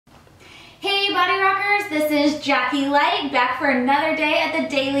this is Jackie Light back for another day at the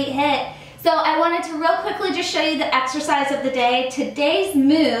Daily Hit. So I wanted to real quickly just show you the exercise of the day. Today's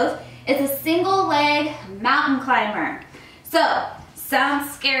move is a single leg mountain climber. So,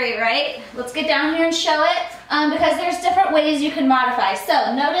 sounds scary, right? Let's get down here and show it because there's different ways you can modify.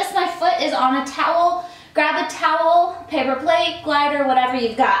 So notice my foot is on a towel. Grab a towel, paper plate, glider, whatever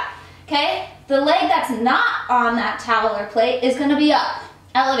you've got, okay? The leg that's not on that towel or plate is gonna be up,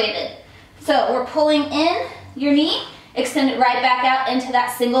 elevated. So we're pulling in your knee, extend it right back out into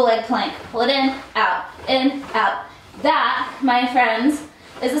that single leg plank. Pull it in, out, in, out. That, my friends,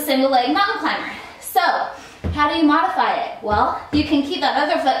 is a single leg mountain climber. So, how do you modify it? Well, you can keep that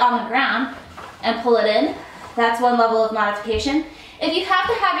other foot on the ground and pull it in. That's one level of modification. If you have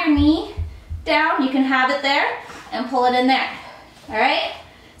to have your knee down, you can have it there and pull it in there. All right?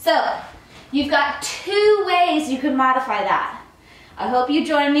 So, you've got two ways you can modify that. I hope you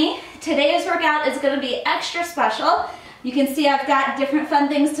join me. Today's workout is going to be extra special. You can see I've got different fun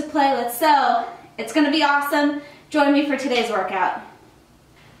things to play with, so it's going to be awesome. Join me for today's workout.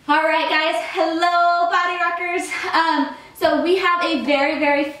 All right, guys. Hello, Body Rockers. So we have a very,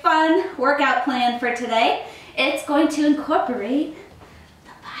 very fun workout plan for today. It's going to incorporate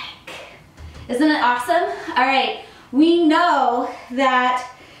the bike. Isn't it awesome? All right. We know that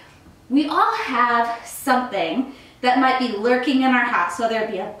we all have something that might be lurking in our house, whether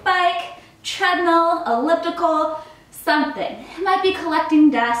it be a bike, treadmill, elliptical, something. It might be collecting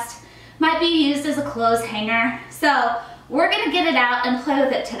dust, might be used as a clothes hanger. So we're gonna get it out and play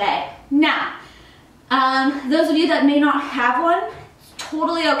with it today. Now, those of you that may not have one,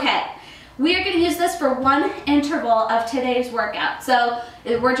 totally okay. We are gonna use this for one interval of today's workout. So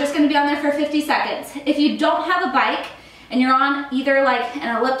we're just gonna be on there for 50 seconds. If you don't have a bike and you're on either like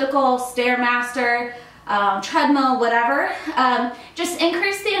an elliptical, Stairmaster, treadmill, whatever, just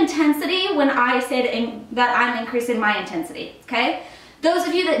increase the intensity when I say that I'm increasing my intensity, okay? Those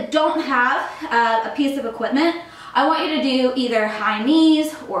of you that don't have a piece of equipment, I want you to do either high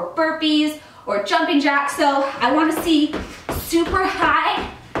knees or burpees or jumping jacks. So I want to see super high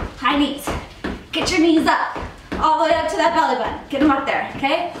knees. Get your knees up, all the way up to that belly button. Get them up there,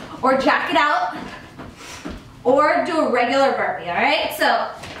 okay? Or jack it out, or do a regular burpee, all right? So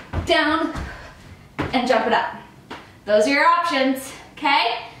down and jump it up. Those are your options,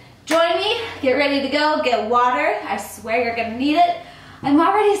 okay? Join me, get ready to go, get water. I swear you're gonna need it. I'm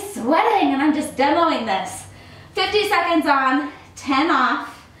already sweating and I'm just demoing this. 50 seconds on, 10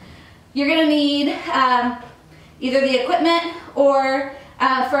 off. You're gonna need either the equipment or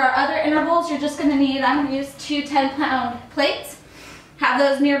for our other intervals, you're just gonna need, I'm gonna use two 10-pound plates. Have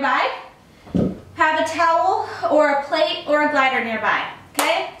those nearby. Have a towel or a plate or a glider nearby,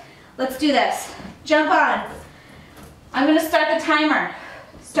 okay? Let's do this. Jump on. I'm gonna start the timer.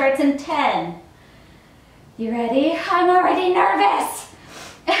 Starts in 10. You ready? I'm already nervous.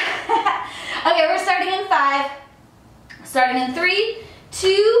 Okay, we're starting in 5. Starting in 3,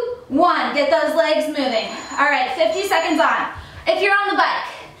 2, 1. Get those legs moving. All right, 50 seconds on. If you're on the bike,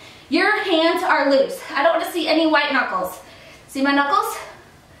 your hands are loose. I don't want to see any white knuckles. See my knuckles?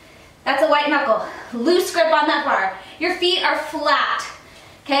 That's a white knuckle. Loose grip on that bar. Your feet are flat.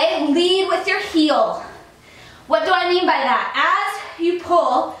 Okay, lead with your heel. What do I mean by that? As you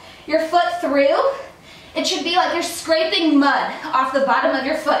pull your foot through, it should be like you're scraping mud off the bottom of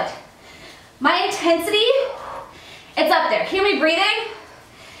your foot. My intensity, it's up there. Hear me breathing?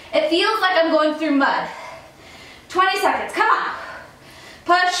 It feels like I'm going through mud. 20 seconds, come on.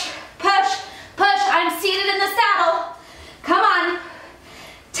 Push, push, push. I'm seated in the saddle. Come on.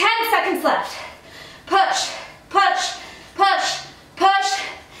 10 seconds left. Push, push, push, push.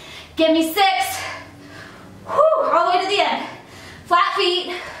 Give me 6. Whew, all the way to the end. Flat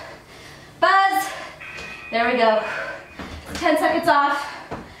feet. Buzz. There we go. 10 seconds off.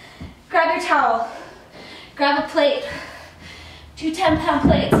 Grab your towel. Grab a plate. Two 10-pound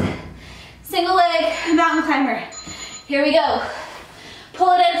plates. Single leg mountain climber. Here we go.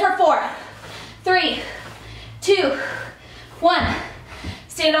 Pull it in for 4, 3, 2, 1.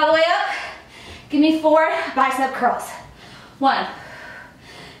 Stand all the way up. Give me 4 bicep curls. 1,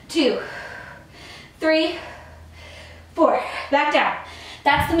 2, 3, 4. Back down.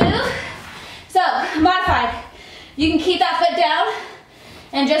 That's the move. So, modified. You can keep that foot down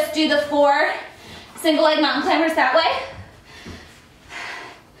and just do the 4 single leg mountain climbers that way.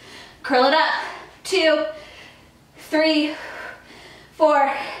 Curl it up. 2, 3,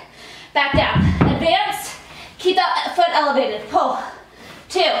 4. Back down. Advanced. Keep that foot elevated. Pull.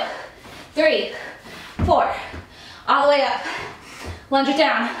 2, 3, 4. All the way up. Lunge it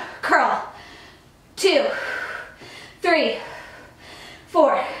down. Curl. 2, 3,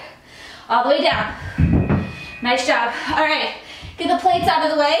 4. All the way down. Nice job. All right, get the plates out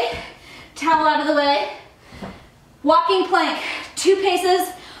of the way, towel out of the way. Walking plank, 2 paces,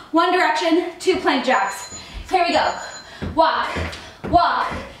 1 direction, 2 plank jacks. Here we go. Walk, walk,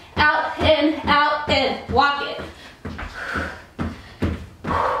 out, in, walk it.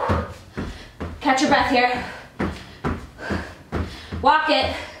 Catch your breath here. Walk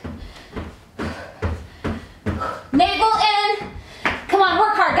it. Navel in. Come on,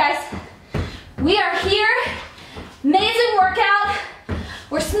 work hard, guys. We are here. Amazing workout.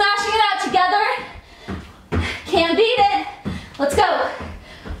 We're smashing it out together. Can't beat it. Let's go.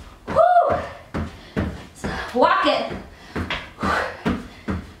 Woo. Walk it.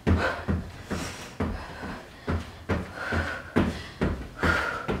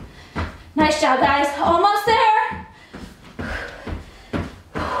 Nice job, guys. Almost there.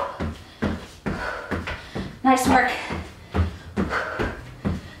 Nice work.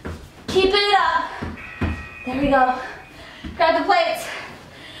 Keep it up. There we go. Grab the plates.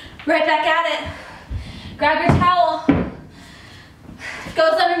 Right back at it. Grab your towel.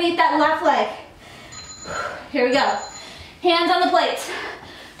 Goes underneath that left leg. Here we go. Hands on the plates.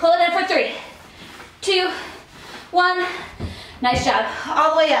 Pull it in for 3, 2, 1. Nice job.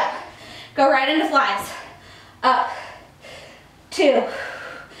 All the way up. Go right into flies. Up. 2,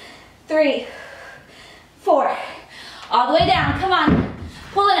 3, 4. All the way down. Come on.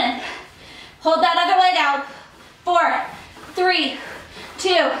 Pull it in. Hold that other leg out. 4, 3,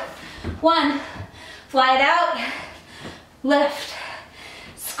 2, 1. Fly it out. Lift.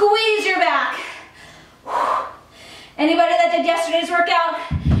 Squeeze your back. Anybody that did yesterday's workout,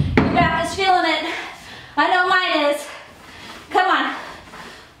 your back is feeling it. I know mine is. Come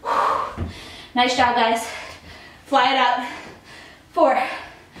on. Nice job, guys. Fly it out. 4,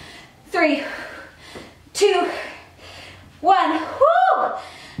 3, 2, 1. Woo!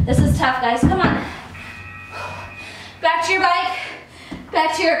 This is tough, guys. Come on. Back to your bike.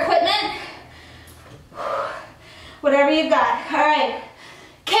 Back to your equipment. Whatever you've got. All right.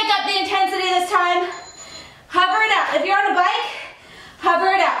 Kick up the intensity this time. Hover it out. If you're on a bike, hover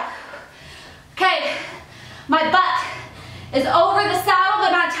it out. Okay. My butt is over the saddle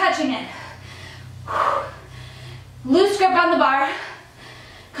but not touching it. Loose grip on the bar.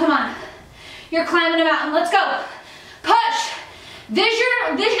 Come on. You're climbing a mountain. Let's go. Push.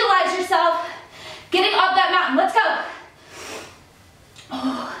 Visualize yourself getting up that mountain. Let's go.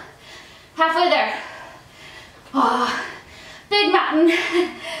 Oh, halfway there. Oh, big mountain.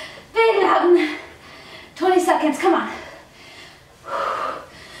 Big mountain. 20 seconds. Come on.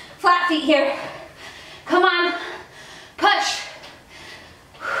 Flat feet here. Come on. Push.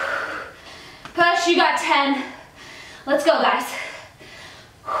 Push. You got 10. Let's go, guys.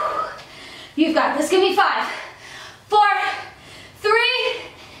 You've got this. Give me 5, 4, 3,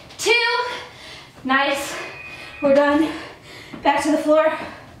 2. Nice. We're done. Back to the floor.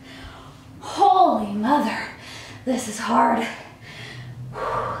 Holy mother. This is hard.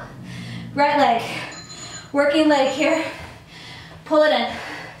 Right leg. Working leg here. Pull it in.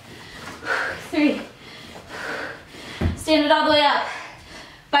 3. Stand it all the way up.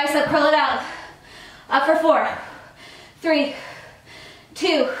 Bicep curl it out. Up for 4, 3,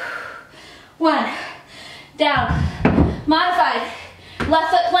 2, 1. Down. Modified.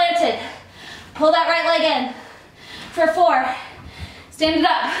 Left foot planted. Pull that right leg in. For 4. Stand it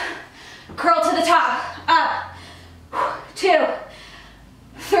up. Curl to the top. Up. 2,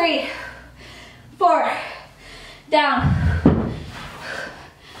 3, 4. Down.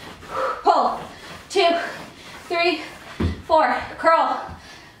 Pull. 2, 3, 4. Curl.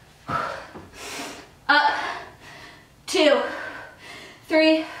 Up. 2,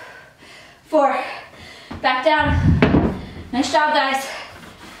 3, 4. Back down. Nice job, guys.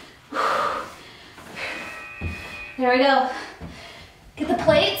 There we go. Get the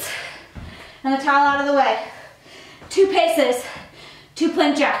plates and the towel out of the way. 2 paces, 2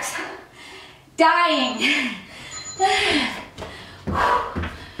 plank jacks. Dying.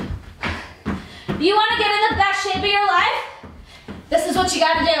 You want to get in the best shape of your life? This is what you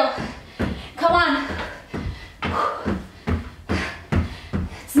got to do. Come on.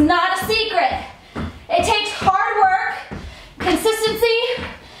 It's not a secret. It takes hard work, consistency,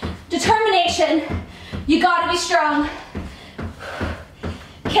 determination. You got to be strong.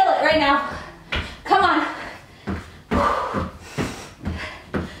 Kill it right now. Come on.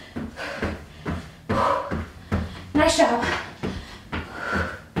 Nice job.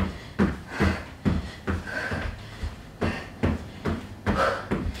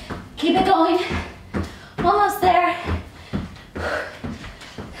 Keep it going. Almost there.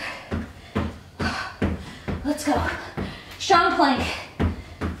 Let's go. Strong plank.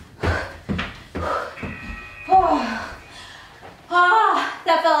 4,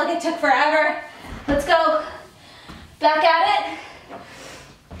 it took forever. Let's go. Back at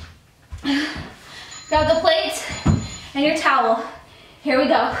it. Grab the plates and your towel. Here we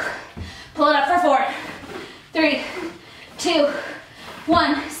go. Pull it up for 4, 3, 2,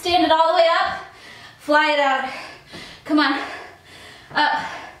 1. Stand it all the way up. Fly it out. Come on. Up.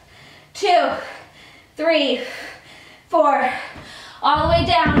 2, 3, 4. All the way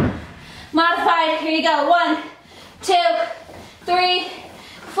down. Modified. Here you go. 1, 2, 3,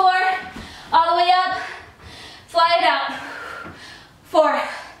 4. All the way up. Fly it out. 4,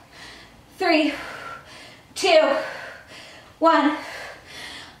 3, 2, 1.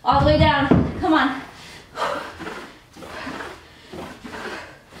 All the way down. Come on.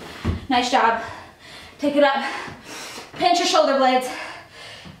 Nice job. Take it up. Pinch your shoulder blades.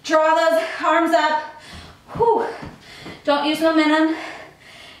 Draw those arms up. Whew. Don't use momentum.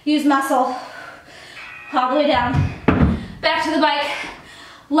 Use muscle. All the way down. Back to the bike.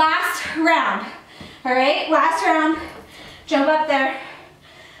 Last round. All right, last round. Jump up there.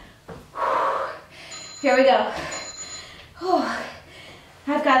 Here we go.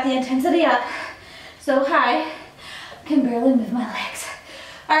 I've got the intensity up so high, I can barely move my legs.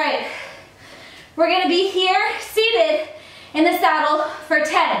 All right, we're gonna be here seated in the saddle for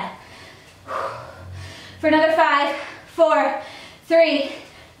 10. For another 5, 4, 3,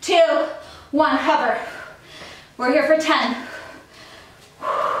 2, 1, hover. We're here for 10.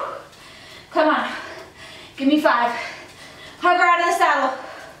 Come on, give me 5. Hover out of the saddle.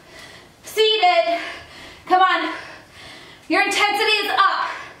 Seated. Come on. Your intensity is up.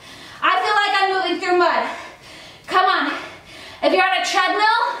 I feel like I'm moving through mud. Come on. If you're on a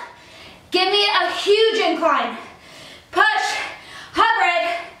treadmill, give me a huge incline. Push. Hover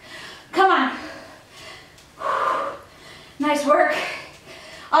it. Come on. Nice work.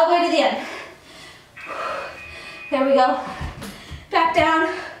 All the way to the end. There we go. Back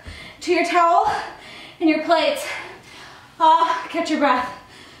down to your towel and your plates. Oh, catch your breath.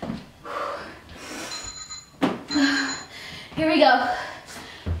 Here we go.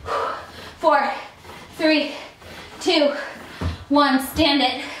 4, 3, 2, 1. Stand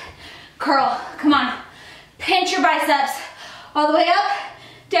it. Curl. Come on. Pinch your biceps. All the way up,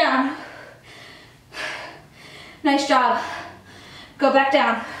 down. Nice job. Go back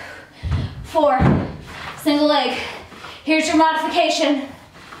down. 4. Single leg. Here's your modification.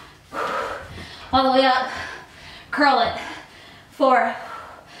 All the way up. Curl it. 4,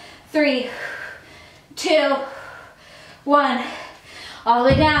 3, 2, 1. All the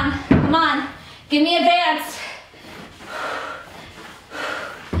way down. Come on. Give me advanced.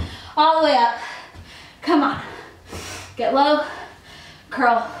 All the way up. Come on. Get low.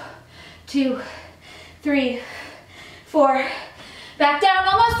 Curl. 2, 3, 4. Back down.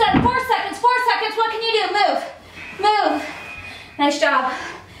 Almost done. 4 seconds. 4 seconds. What can you do? Move. Move. Nice job.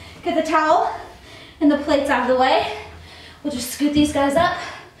 Get the towel and the plates out of the way. We'll just scoot these guys up.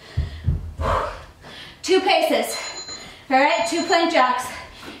 2 paces. All right, 2 plank jacks.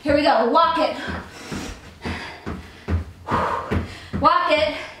 Here we go. Walk it. Walk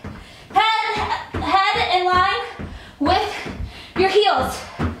it. Head in line with your heels.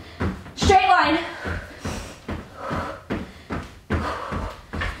 Straight line.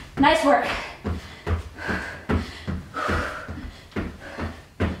 Nice work.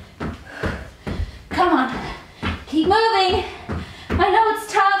 Come on. Keep moving. I know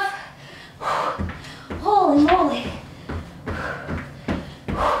it's tough. Holy moly.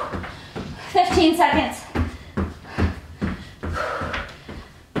 15 seconds.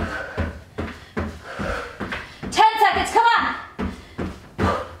 10 seconds, come on.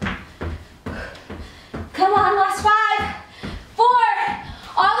 Come on, last 5, 4,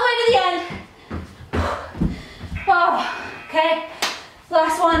 all the way to the end. Oh, okay,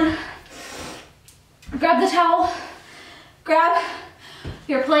 last one. Grab the towel, grab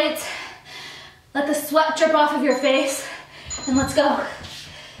your plates, let the sweat drip off of your face, and let's go.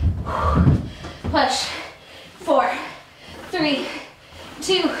 Push. 4, 3,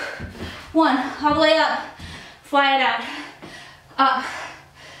 2, 1. All the way up. Fly it out. Up.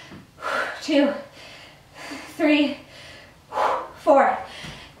 2, 3, 4.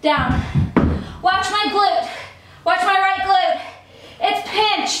 Down. Watch my glute. Watch my right glute. It's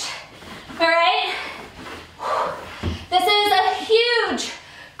pinched. All right? This is a huge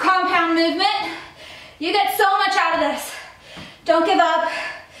compound movement. You get so much out of this. Don't give up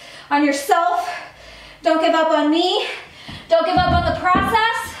on yourself. Don't give up on me. Don't give up on the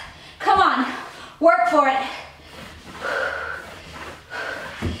process. Come on, work for it.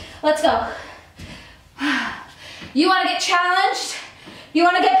 Let's go. You want to get challenged? You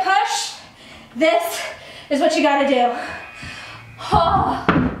want to get pushed? This is what you got to do. Oh,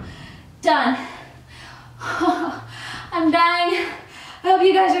 Done. I'm dying. I hope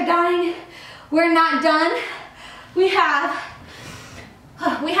you guys are dying. We're not done. We have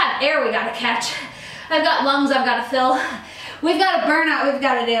air we gotta catch. I've got lungs I've gotta fill. We've got a burnout we've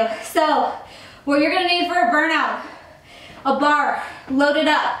gotta do. So, what you're gonna need for a burnout, a bar loaded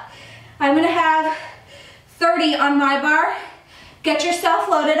up. I'm gonna have 30 on my bar. Get yourself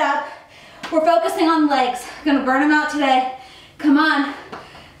loaded up. We're focusing on legs. Gonna burn them out today. Come on,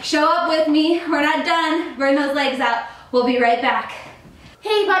 show up with me. We're not done. Burn those legs out. We'll be right back.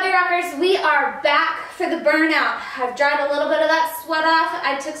 Hey Body Rockers, we are back for the burnout. I've dried a little bit of that sweat off.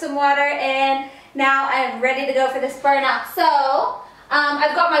 I took some water and now I'm ready to go for this burnout. So,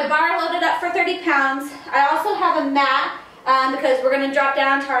 I've got my bar loaded up for 30 pounds. I also have a mat because we're gonna drop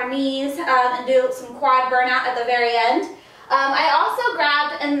down to our knees and do some quad burnout at the very end. I also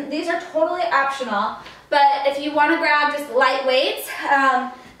grabbed, and these are totally optional, but if you wanna grab just light weights,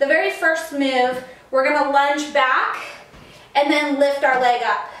 the very first move, we're gonna lunge back and then lift our leg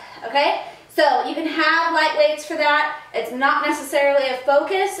up, okay? So you can have light weights for that. It's not necessarily a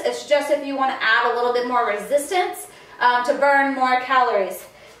focus. It's just if you want to add a little bit more resistance to burn more calories.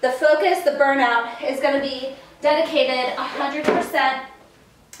 The focus, the burnout, is going to be dedicated 100%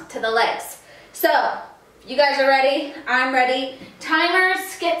 to the legs. So you guys are ready? I'm ready.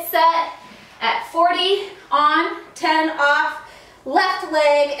 Timers get set at 40 on, 10 off. Left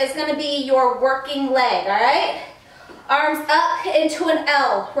leg is going to be your working leg, all right? Arms up into an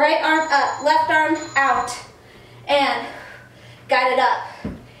L, right arm up, left arm out, and guide it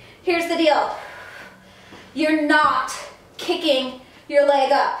up. Here's the deal. You're not kicking your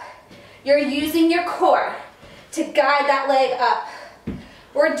leg up. You're using your core to guide that leg up.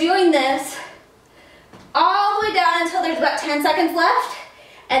 We're doing this all the way down until there's about 10 seconds left,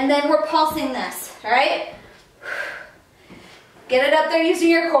 and then we're pulsing this, all right? Get it up there using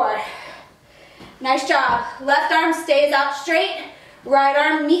your core. Nice job. Left arm stays out straight. Right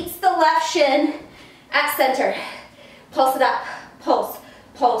arm meets the left shin at center. Pulse it up. Pulse,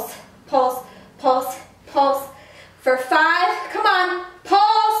 pulse, pulse, pulse, pulse. For 5, come on,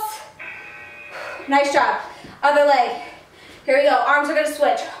 pulse. Nice job. Other leg. Here we go. Arms are gonna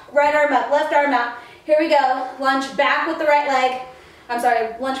switch. Right arm up, left arm out. Here we go. Lunge back with the right leg. I'm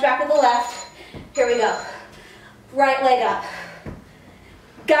sorry, lunge back with the left. Here we go. Right leg up.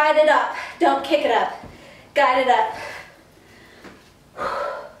 Guide it up. Don't kick it up. Guide it up.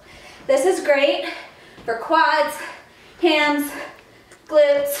 This is great for quads, hams,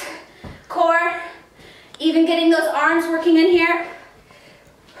 glutes, core, even getting those arms working in here.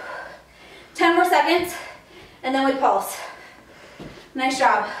 10 more seconds, and then we pulse. Nice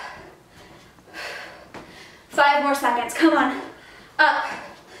job. 5 more seconds. Come on. Up.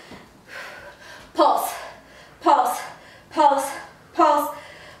 Pulse. Pulse. Pulse. Pulse.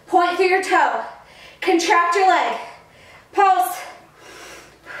 Point through your toe. Contract your leg. Pulse.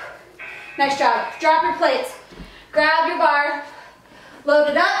 Nice job. Drop your plates. Grab your bar. Load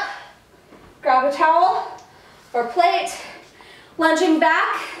it up. Grab a towel or plate. Lunging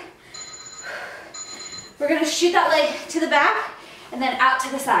back. We're going to shoot that leg to the back and then out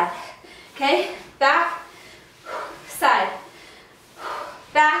to the side. Okay? Back, side,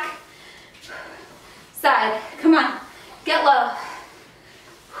 back, side. Come on. Get low.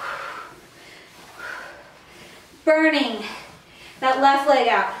 Burning that left leg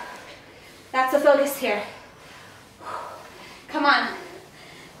out. That's the focus here. Come on.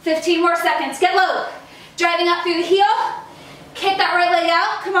 15 more seconds. Get low. Driving up through the heel. Kick that right leg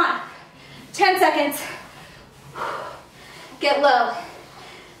out. Come on. 10 seconds. Get low.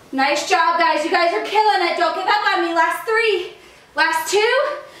 Nice job, guys. You guys are killing it. Don't give up on me. Last 3. Last 2.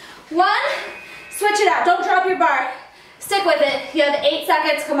 1. Switch it out. Don't drop your bar. Stick with it. You have 8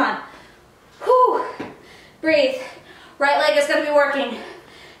 seconds. Come on. Whew. Breathe. Right leg is going to be working.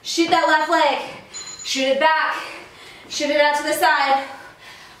 Shoot that left leg. Shoot it back. Shoot it out to the side.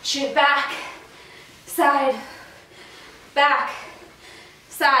 Shoot it back. Side. Back.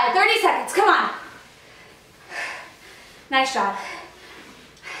 Side. 30 seconds. Come on. Nice job.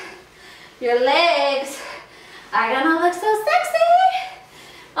 Your legs are going to look so sexy.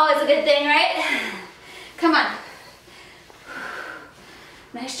 Always a good thing, right? Come on.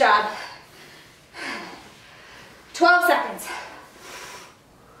 Nice job. 12 seconds.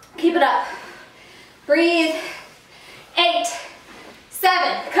 Keep it up. Breathe. 8,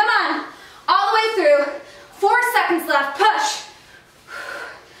 7. Come on. All the way through. 4 seconds left. Push.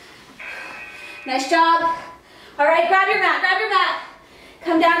 Nice job. All right, grab your mat. Grab your mat.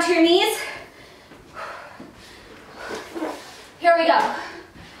 Come down to your knees. Here we go.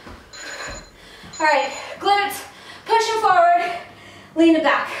 All right, glutes. Push them forward. Lean it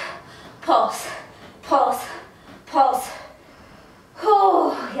back. pulse, pulse, pulse.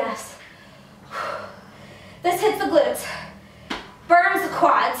 Oh, yes. This hits the glutes, burns the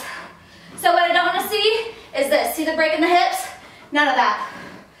quads. So what I don't want to see is this. See the break in the hips? None of that.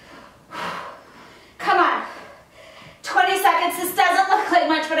 Come on. 20 seconds. This doesn't look like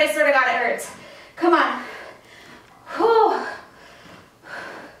much, but I swear to God it hurts. Come on. Whew.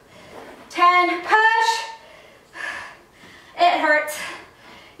 10, push. It hurts.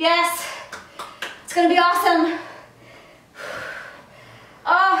 Yes. It's gonna be awesome.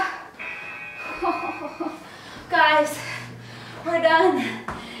 Oh. Guys, we're done.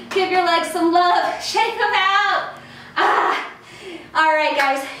 Give your legs some love. Shake them out. Ah. All right,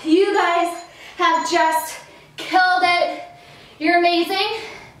 guys. You guys have just killed it. You're amazing.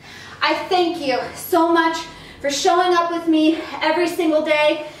 I thank you so much for showing up with me every single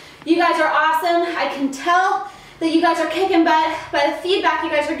day. You guys are awesome. I can tell that you guys are kicking butt by the feedback you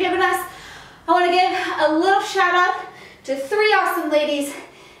guys are giving us. I want to give a little shout out to 3 awesome ladies.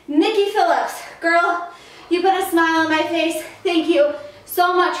 Nikki Phillips, girl, you put a smile on my face. Thank you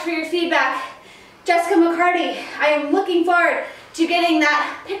so much for your feedback. Jessica McCarty, I am looking forward to getting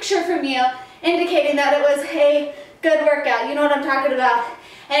that picture from you indicating that it was a good workout. You know what I'm talking about.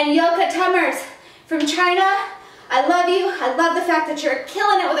 And Yoka Tummers from China, I love you. I love the fact that you're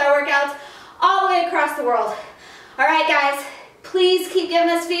killing it with our workouts all the way across the world. All right, guys, please keep giving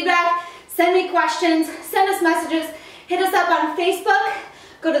us feedback. Send me questions, send us messages, hit us up on Facebook,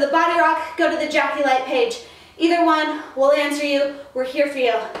 go to the BodyRock, go to the Jackie Light page. Either one, we'll answer you. We're here for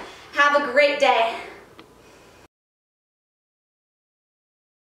you. Have a great day.